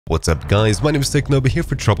What's up guys, my name is Technoba here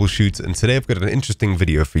for Troubleshoots, and today I've got an interesting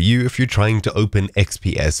video for you if you're trying to open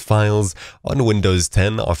XPS files on Windows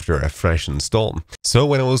 10 after a fresh install. So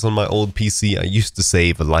when I was on my old PC, I used to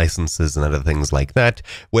save licenses and other things like that,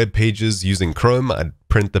 web pages using Chrome. I'd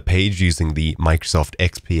print the page using the Microsoft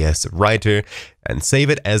XPS writer and save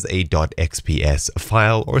it as a .xps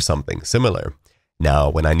file or something similar.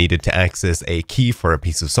 Now, when I needed to access a key for a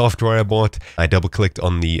piece of software I bought, I double-clicked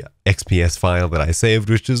on the XPS file that I saved,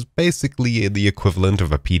 which is basically the equivalent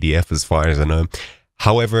of a PDF as far as I know.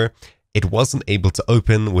 However, it wasn't able to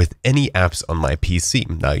open with any apps on my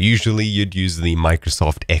PC. Now, usually you'd use the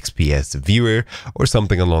Microsoft XPS viewer or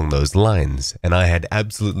something along those lines, and I had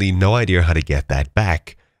absolutely no idea how to get that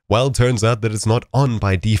back. Well, it turns out that it's not on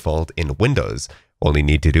by default in Windows. All you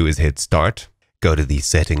need to do is hit Start, go to the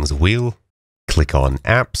Settings wheel, click on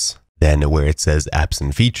Apps, then where it says Apps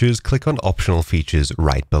and Features, click on Optional Features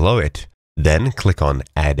right below it. Then click on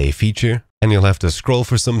Add a Feature, and you'll have to scroll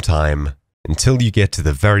for some time until you get to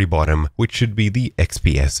the very bottom, which should be the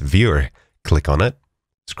XPS viewer. Click on it,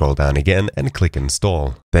 scroll down again, and click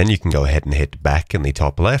Install. Then you can go ahead and hit Back in the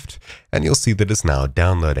top left, and you'll see that it's now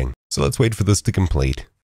downloading. So let's wait for this to complete.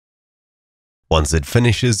 Once it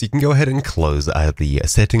finishes, you can go ahead and close out the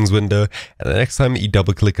settings window, and the next time you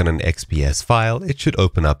double click on an XPS file, it should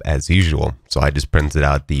open up as usual. So I just printed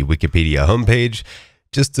out the Wikipedia homepage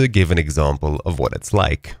just to give an example of what it's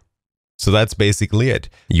like. So that's basically it.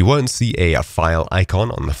 You won't see a file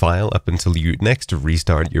icon on the file up until you next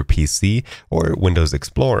restart your PC or Windows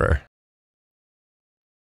Explorer.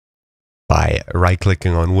 By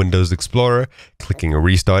right-clicking on Windows Explorer, clicking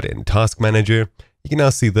Restart in Task Manager, you can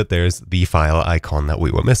now see that there's the file icon that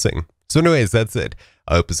we were missing. So anyways, that's it.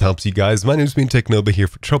 I hope this helps you guys. My name's been Technoba here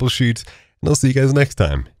for Troubleshoot, and I'll see you guys next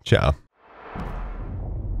time. Ciao.